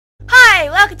Hey,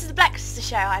 welcome to the Black Sister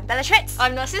Show. I'm Bellatrix.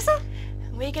 I'm Narcissa.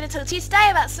 And we're going to talk to you today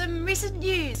about some recent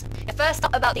news. First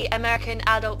up, about the American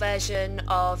adult version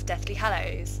of Deathly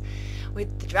Hallows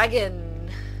with the dragon.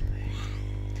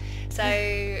 So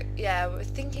yeah, we're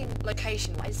thinking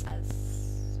location-wise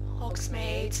as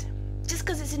Hogsmeade. Just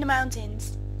because it's in the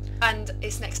mountains. And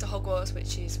it's next to Hogwarts,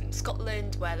 which is in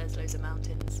Scotland, where there's loads of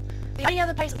mountains. The only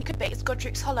other place that it could be is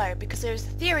Godric's Hollow, because there is a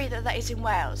theory that that is in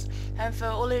Wales. And for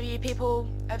all of you people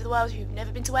over the world who've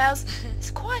never been to Wales,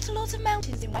 there's quite a lot of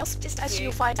mountains in Wales, just as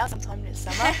you'll find out sometime this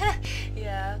summer.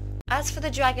 Yeah. As for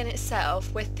the dragon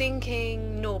itself, we're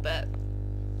thinking Norbert.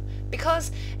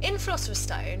 Because in Philosopher's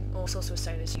Stone, or Sorcerer's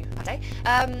Stone as you say,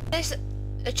 there's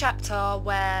a chapter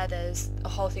where there's a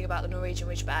whole thing about the Norwegian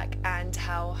Ridgeback and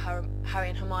how Harry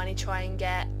and Hermione try and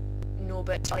get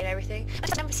Norbert to and everything.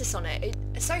 There's an emphasis on it.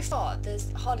 So far,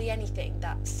 there's hardly anything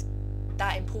that's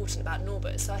that important about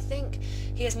Norbert, so I think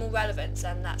he has more relevance,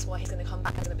 and that's why he's going to come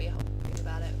back. There's going to be a whole thing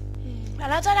about it.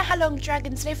 And I don't know how long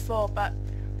dragons live for, but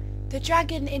the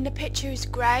dragon in the picture is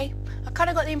grey. I kind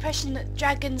of got the impression that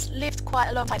dragons lived quite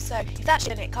a long time, so if that's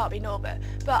it, it can't be Norbert.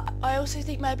 But I also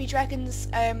think maybe dragons,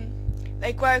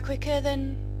 they grow quicker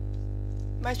than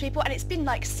most people, and it's been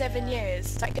like 7 years,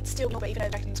 so it could still be Norbert even though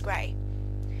the dragon's grey.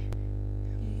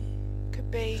 Could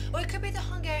be. Well, it could be the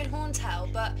Hungarian horntail,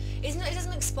 but it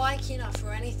doesn't look spiky enough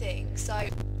or anything, so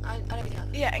I don't really know.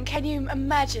 Yeah, and can you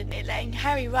imagine it letting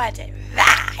Harry ride it?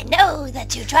 I know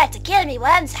that you tried to kill me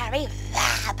once, Harry,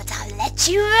 but I'll let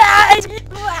you ride.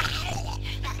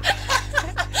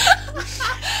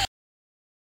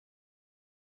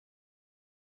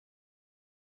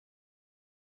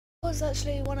 Was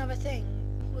actually one other thing.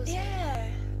 Was Yeah.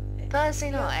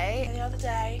 Thursday night. The other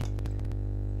day.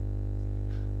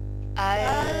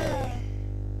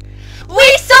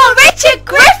 We saw Richard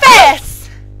Griffiths!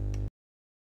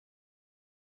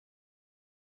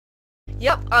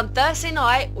 Yep, on Thursday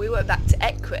night we went back to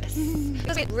Equus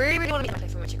because we really wanted to play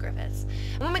from Richard Griffiths.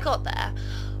 And when we got there,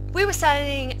 we were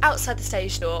standing outside the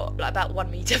stage door, like about 1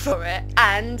 metre from it,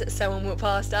 and someone walked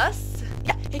past us.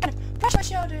 Yeah, he kind of brushed my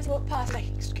shoulders, walked past, like,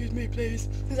 excuse me, please.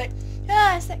 He was like,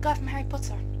 ah, it's that guy from Harry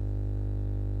Potter.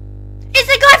 It's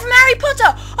the guy from Harry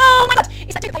Potter! Oh my god!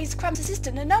 It's that dude that plays Crumb's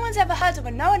assistant, and no one's ever heard of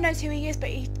him. No one knows who he is, but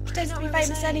he pretends to be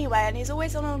famous anyway, and he's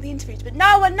always on all the interviews, but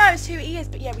no one knows who he is.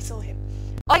 But yeah, we saw him.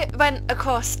 I went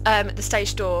across the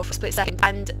stage door for a split second,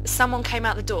 and someone came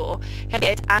out the door, he had a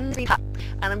beard and green hat,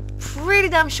 and I'm pretty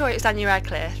damn sure it was Daniel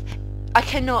Radcliffe.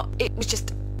 It was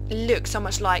just looked so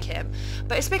much like him.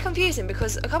 But it's a bit confusing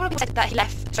because a couple of people said that he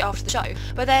left straight after the show,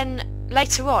 but then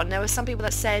later on there were some people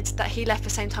that said that he left the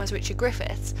same time as Richard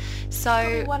Griffiths.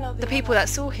 So the people that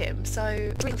saw him, so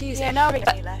it's really confusing. Yeah, no,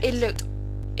 really left.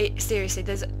 Seriously,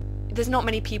 there's not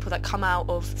many people that come out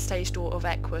of stage door of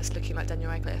Equus looking like Daniel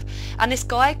Radcliffe. And this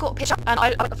guy got a picture, and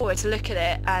I went forward to look at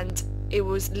it, and it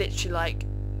was literally like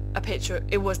a picture.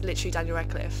 It was literally Daniel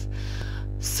Radcliffe.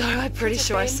 So I'm pretty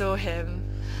sure I saw him.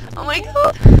 Oh my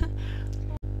god!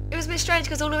 It was a bit strange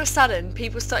because all of a sudden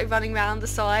people started running around the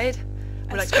side.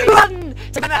 We're like, run!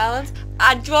 Around,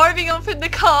 and driving off in the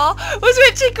car was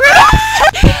Richard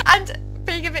Griffiths! And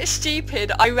being a bit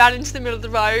stupid, I ran into the middle of the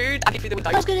road and through the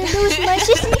window. I was going to lose my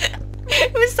sister.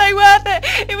 It was so worth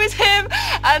it. It was him,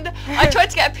 and I tried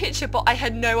to get a picture, but I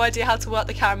had no idea how to work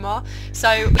the camera. So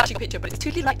we actually got a picture, but it's too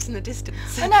little lights in the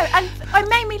distance. I know, and it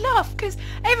made me laugh because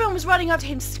everyone was running up to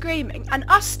him screaming, and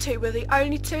us two were the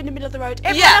only two in the middle of the road.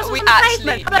 Everyone else was on the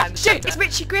pavement. I'm like, dude, it's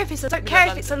Richard Griffiths. I don't care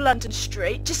if it's a London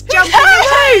street. Just jump in the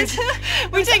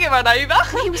road. We didn't get run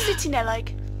over. He was sitting there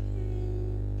like.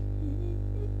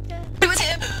 Yeah. It was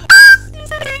him.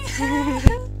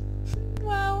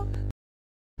 Wow.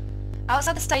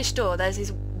 Outside the stage door, there's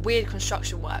these weird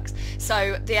construction works.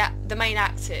 So the main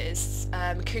actors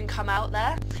couldn't come out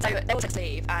there, so they all had to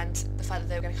leave, and the fact that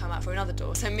they were going to come out for another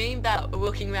door. So me and Belle were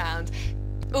walking around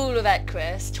all of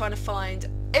Equus trying to find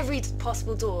every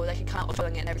possible door they could come out,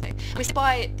 following it and everything. And we stood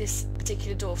by this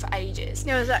particular door for ages.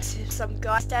 There was actually some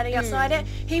guy standing outside it.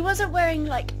 He wasn't wearing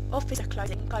like officer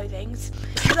clothing. He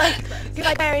was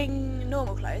like wearing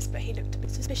normal clothes, but he looked a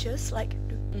bit suspicious. Like.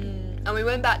 And we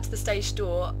went back to the stage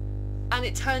door. And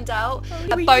it turned out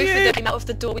that both of them came out of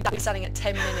the door without standing at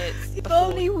 10 minutes If before.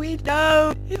 only we'd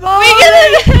known. If My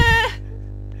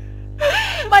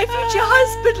future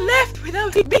husband left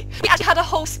without me. We actually had a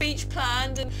whole speech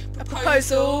planned and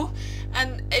proposal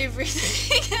and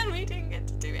everything, and we didn't get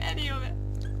to do any of it.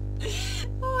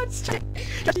 Oh, it's true.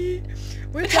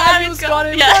 When Daniel's gone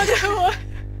in front door.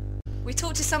 We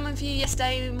talked to someone for you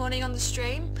yesterday morning on the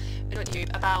stream. We talked to you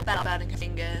about Bella burning her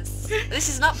fingers. This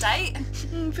is an update.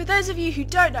 For those of you who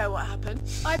don't know what happened,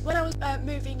 when I was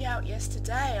moving out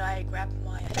yesterday, I grabbed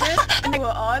my address and I were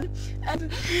on,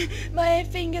 and my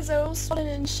fingers are all swollen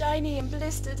and shiny and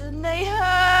blistered, and they hurt.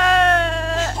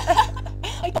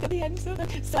 I got the ends of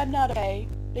it, so I'm not okay.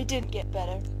 They didn't get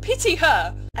better. Pity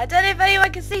her. I don't know if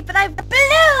anyone can see, but I've got blue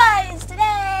eyes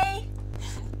today.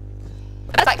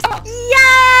 That's like, Yay!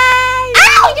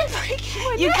 ow! You're breaking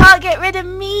my You neck. can't get rid of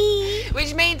me.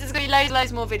 Which means there's gonna be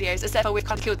loads more videos, except for we've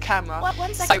kind of killed the camera. One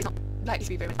So second. it's not likely to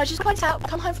be very. I just point out, I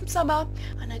come home from summer,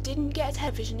 and I didn't get a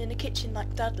television in the kitchen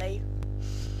like Dudley.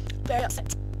 Very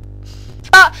upset.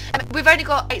 But we've only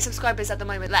got 8 subscribers at the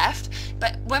moment left.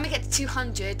 But when we get to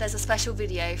 200, there's a special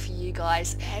video for you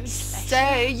guys. Very special.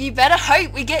 So you better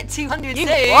hope we get 200 You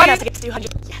soon. want us to get to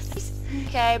 200. Yes.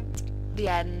 Okay, the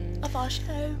end. Of our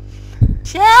show.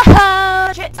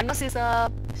 Ciao. I'm not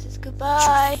Susan. This is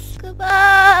goodbye.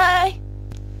 Goodbye.